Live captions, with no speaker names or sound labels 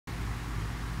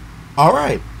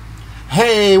Alright.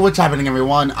 Hey, what's happening,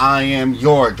 everyone? I am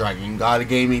your Dragon God of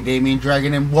Gaming,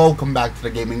 Damian-Dragon, and welcome back to the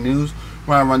Gaming News,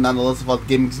 where I run down the list of all the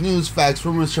gaming news, facts,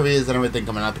 rumors, trivias, and everything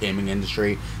coming out the gaming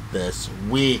industry this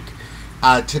week.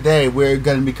 Today, we're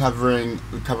going to be covering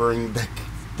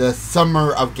the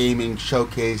Summer of Gaming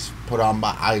showcase put on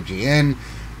by IGN,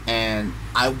 and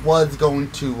I was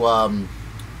going to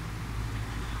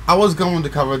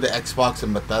cover the Xbox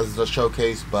and Bethesda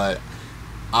showcase, but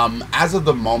as of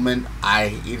the moment,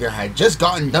 I either had just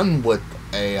gotten done with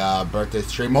a birthday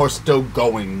stream or still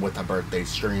going with a birthday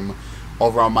stream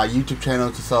over on my YouTube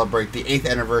channel to celebrate the 8th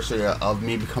anniversary of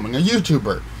me becoming a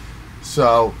YouTuber.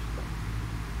 So,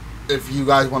 if you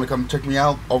guys want to come check me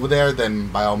out over there, then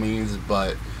by all means,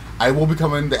 but I will be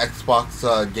covering the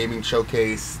Xbox gaming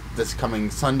showcase this coming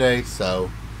Sunday,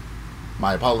 so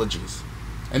my apologies.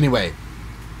 Anyway,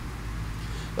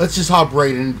 let's just hop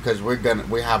right in because we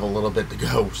have a little bit to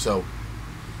go, so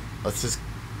let's just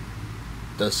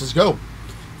go.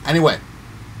 Anyway,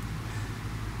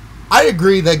 I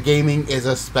agree that gaming is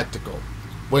a spectacle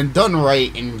when done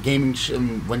right, and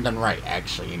when done right,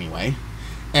 actually, anyway.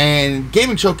 And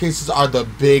gaming showcases are the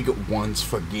big ones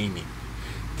for gaming.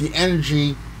 The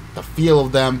energy, the feel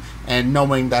of them, and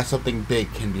knowing that something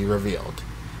big can be revealed.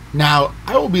 Now,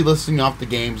 I will be listing off the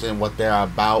games and what they're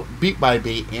about, beat by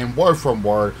beat, and word from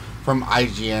word from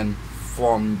IGN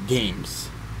from games.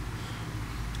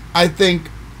 I think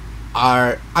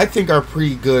are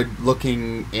pretty good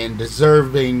looking and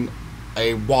deserving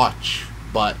a watch,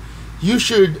 but you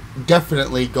should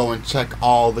definitely go and check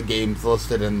all the games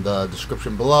listed in the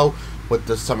description below with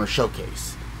the summer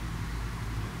showcase.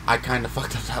 I kind of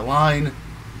fucked up that line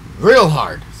real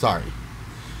hard, sorry.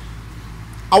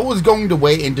 I was going to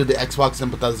wait and do the Xbox and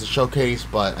Bethesda showcase,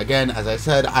 but again, as I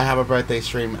said, I have a birthday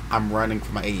stream I'm running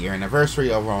for my 8-year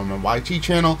anniversary over on my YT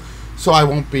channel, so I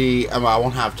won't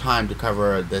have time to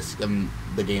cover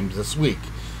the games this week.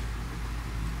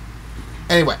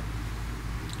 Anyway,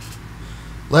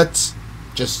 let's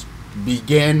just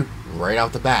begin right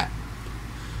off the bat.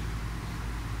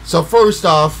 So first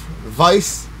off,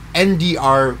 Vice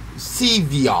NDR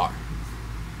CVR,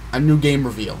 a new game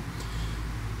reveal.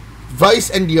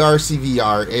 Vice NDR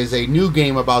CVR is a new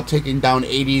game about taking down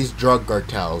 80s drug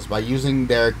cartels by using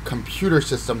their computer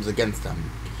systems against them.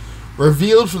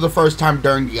 Revealed for the first time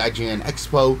during the IGN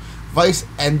Expo, Vice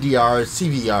NDR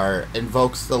CVR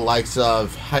invokes the likes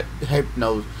of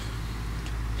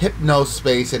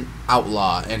Hypnospace and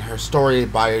Outlaw in her story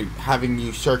by having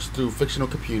you search through fictional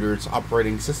computers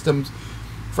operating systems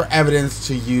for evidence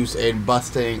to use in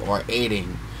busting or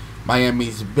aiding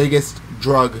Miami's biggest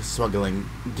drug smuggling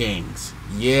gangs.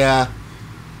 Yeah,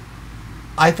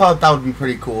 I thought that would be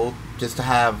pretty cool, just to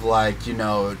have, like, you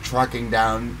know, tracking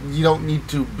down. You don't need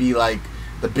to be like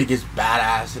the biggest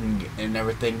badass and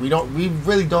everything. We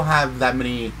really don't have that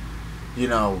many, you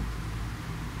know,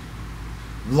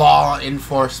 law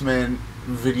enforcement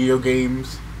video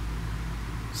games.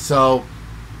 So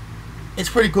it's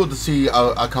pretty cool to see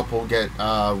a couple get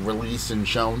released and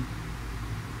shown.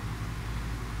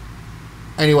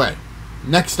 Anyway,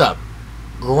 next up,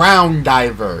 Ground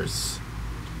Divers.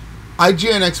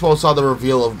 IGN Expo saw the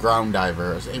reveal of Ground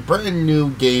Divers, a brand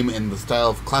new game in the style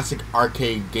of classic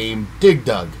arcade game Dig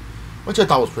Dug, which I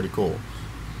thought was pretty cool.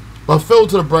 But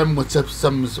filled to the brim with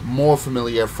systems more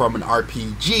familiar from an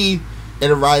RPG,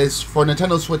 it arrives for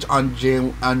Nintendo Switch on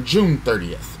June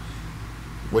 30th,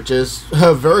 which is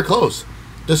very close.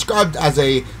 Described as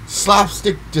a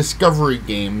slapstick discovery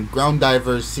game, Ground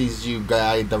Divers sees you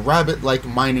guide the rabbit-like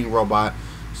mining robot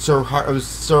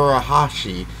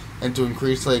Surahashi into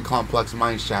increasingly complex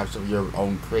mine shafts of your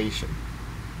own creation,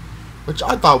 which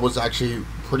I thought was actually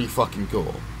pretty fucking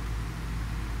cool.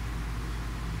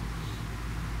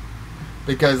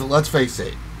 Because let's face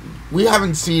it, we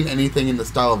haven't seen anything in the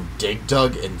style of Dig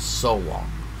Dug in so long,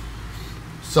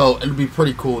 so it'd be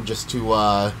pretty cool just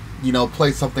to you know,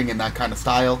 play something in that kind of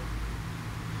style.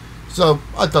 So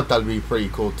I thought that would be pretty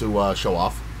cool to show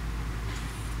off.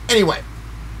 Anyway,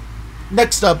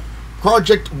 next up,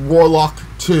 Project Warlock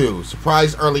 2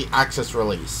 surprise early access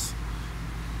release.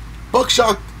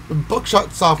 Bookshot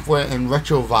Software and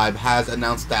Retro Vibe has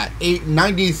announced that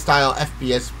 90s style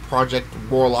FPS Project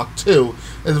Warlock 2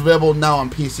 is available now on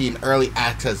PC in early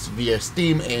access via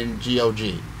Steam and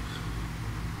GOG.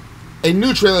 A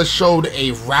new trailer showed a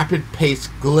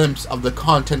rapid-paced glimpse of the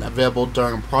content available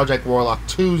during Project Warlock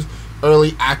 2's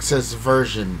early access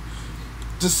version.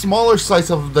 The smaller slice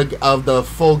of the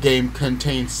full game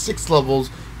contains 6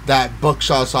 levels that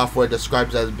Bookshot Software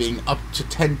describes as being up to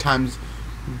 10 times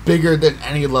bigger than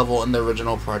any level in the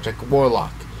original Project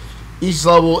Warlock. Each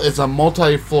level is a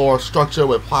multi-floor structure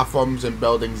with platforms and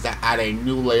buildings that add a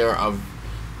new layer of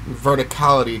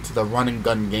verticality to the run and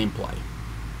gun gameplay,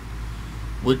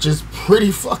 which is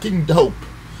pretty fucking dope,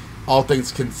 all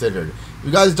things considered. If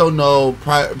you guys don't know,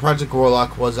 Project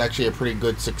Warlock was actually a pretty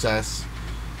good success,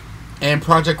 and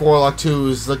Project Warlock 2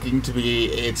 is looking to be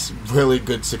its really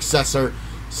good successor,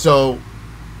 so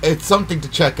it's something to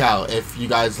check out if you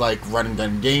guys like run and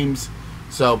gun games.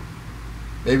 So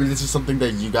maybe this is something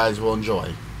that you guys will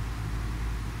enjoy.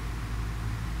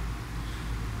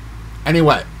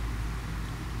 Anyway,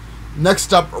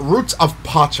 next up, Roots of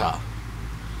Pacha.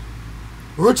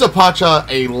 Roots of Pacha,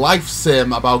 a life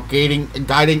sim about guiding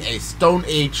a Stone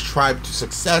Age tribe to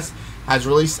success, has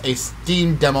released a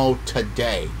Steam demo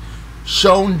today.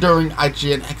 Shown during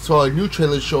IGN Expo, a new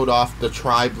trailer showed off the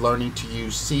tribe learning to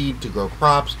use seed to grow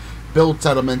crops, build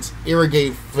settlements,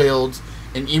 irrigate fields,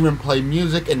 and even play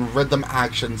music and rhythm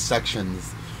action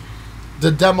sections.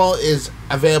 The demo is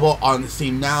available on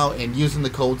Steam now, and using the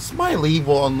code SMILEY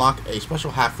will unlock a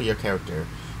special hat for your character,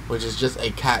 which is just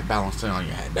a cat balancing on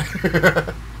your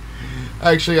head.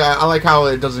 Actually, I like how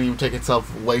it doesn't even take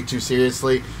itself way too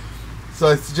seriously. So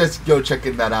it's just go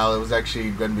checking that out. It was actually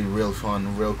going to be real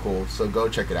fun, real cool. So go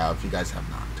check it out if you guys have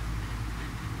not.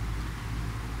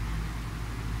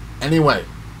 Anyway.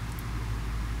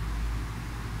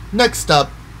 Next up,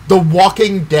 The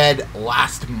Walking Dead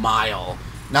Last Mile.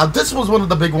 Now this was one of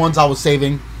the big ones I was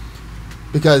saving,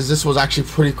 because this was actually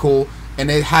pretty cool, and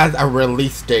it had a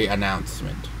release date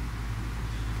announcement.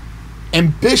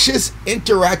 Ambitious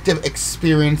interactive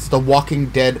experience The Walking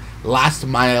Dead Last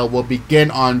Mile will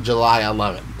begin on July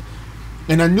 11th.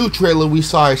 In a new trailer, we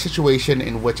saw a situation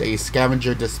in which a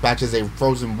scavenger dispatches a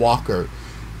frozen walker,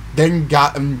 then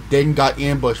got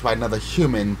ambushed by another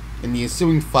human. In the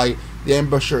ensuing fight, the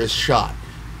ambusher is shot,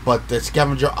 but the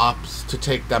scavenger opts to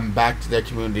take them back to their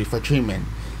community for treatment.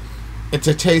 It's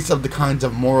a taste of the kinds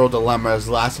of moral dilemmas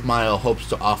Last Mile hopes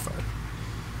to offer.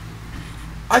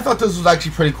 I thought this was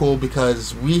actually pretty cool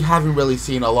because we haven't really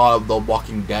seen a lot of The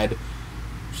Walking Dead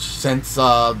since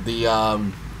I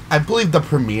believe the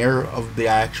premiere of the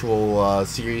actual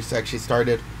series actually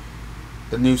started.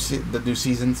 The new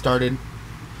season started.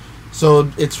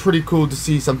 So it's pretty cool to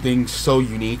see something so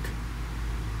unique.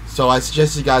 So I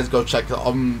suggest you guys go check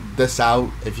this out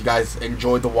if you guys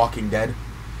enjoy The Walking Dead.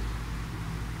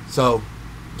 So,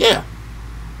 yeah.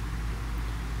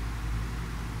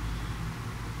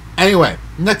 Anyway,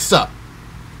 next up,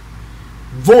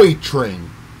 Void Train.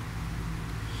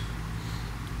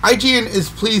 IGN is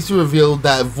pleased to reveal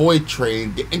that Void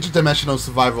Train, the interdimensional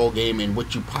survival game in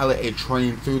which you pilot a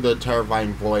train through the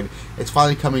terrifying void, is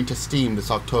finally coming to Steam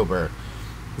this October.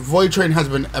 Void Train has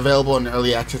been available in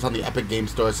early access on the Epic Game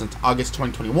Store since August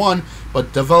 2021,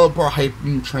 but developer Hype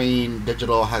Train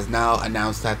Digital has now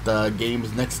announced that the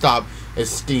game's next stop is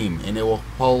Steam, and it will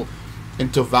pull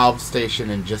into Valve Station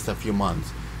in just a few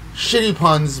months. Shitty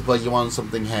puns, but you want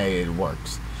something, hey, it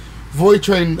works. Void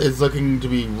Train is looking to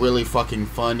be really fucking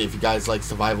fun if you guys like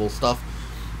survival stuff,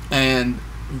 and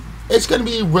it's going to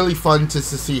be really fun to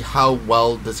see how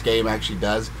well this game actually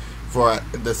does for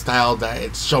the style that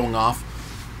it's showing off.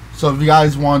 So if you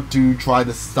guys want to try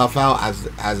this stuff out, as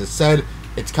I said,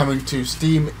 it's coming to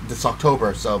Steam this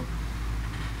October, so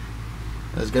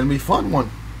it's going to be a fun one.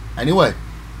 Anyway,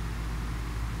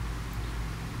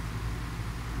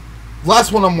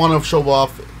 last one I want to show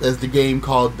off is the game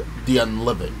called The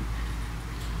Unliving.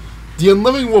 The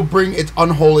Unliving will bring its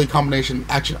unholy combination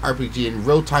action RPG and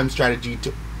real-time strategy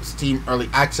to Steam Early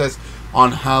Access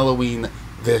on Halloween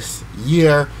this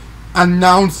year.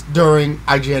 Announced during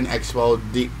IGN Expo,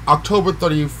 the October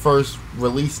 31st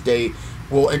release date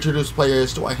will introduce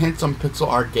players to a handsome pixel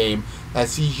art game that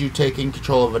sees you taking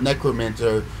control of a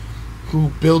necromancer who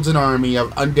builds an army of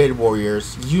undead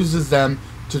warriors, uses them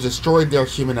to destroy their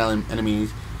human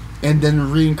enemies, and then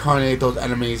reincarnate those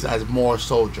enemies as more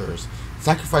soldiers.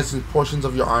 Sacrificing portions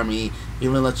of your army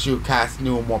even lets you cast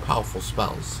new and more powerful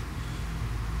spells.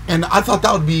 And I thought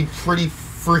that would be pretty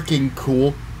freaking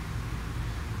cool,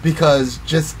 because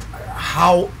just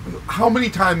how many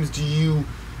times do you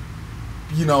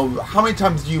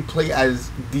play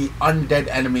as the undead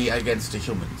enemy against the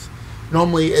humans?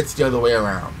 Normally it's the other way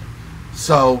around.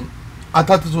 So I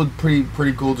thought this was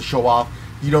pretty cool to show off.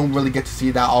 You don't really get to see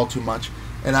that all too much,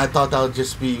 and I thought that would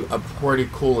just be a pretty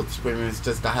cool experience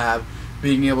just to have,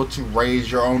 being able to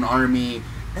raise your own army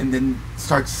and then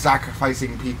start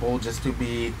sacrificing people just to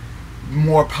be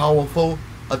more powerful.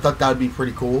 I thought that would be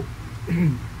pretty cool.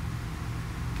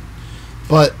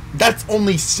 But that's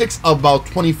only 6 of about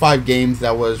 25 games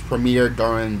that was premiered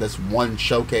during this one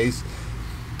showcase.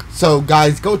 So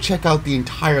guys, go check out the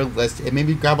entire list and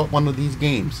maybe grab up one of these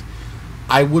games.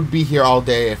 I would be here all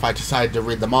day if I decided to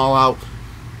read them all out.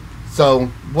 So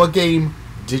what game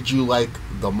did you like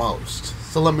the most?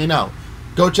 So let me know.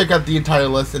 Go check out the entire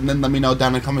list and then let me know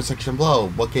down in the comment section below.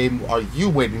 What game are you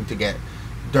waiting to get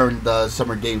during the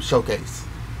Summer Games Showcase?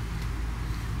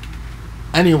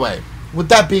 Anyway, with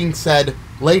that being said,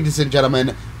 ladies and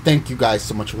gentlemen, thank you guys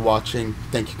so much for watching.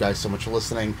 Thank you guys so much for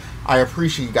listening. I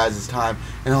appreciate you guys' time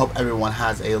and I hope everyone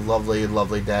has a lovely,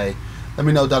 lovely day. Let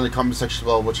me know down in the comment section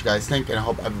below what you guys think, and I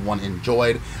hope everyone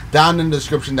enjoyed. Down in the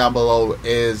description down below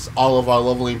is all of our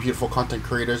lovely and beautiful content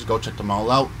creators. Go check them all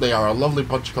out. They are a lovely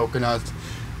bunch of coconuts.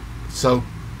 So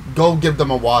go give them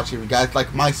a watch. If you guys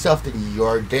like myself, then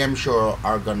you're damn sure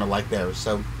are going to like theirs.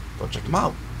 So go check them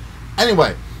out.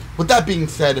 Anyway, with that being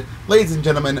said, ladies and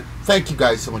gentlemen, thank you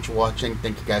guys so much for watching.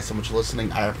 Thank you guys so much for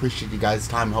listening. I appreciate you guys'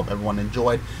 time. I hope everyone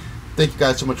enjoyed. Thank you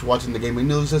guys so much for watching the gaming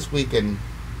news this week, and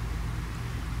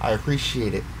I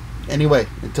appreciate it. Anyway,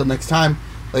 until next time,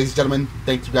 ladies and gentlemen,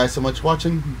 thank you guys so much for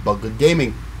watching. But good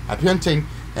gaming, happy hunting,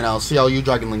 and I'll see all you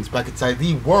Dragonlings back inside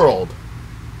the world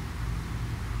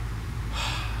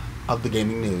of the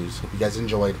gaming news. Hope you guys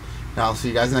enjoyed, and I'll see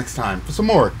you guys next time for some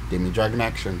more Damian Dragon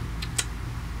action.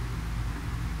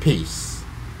 Peace.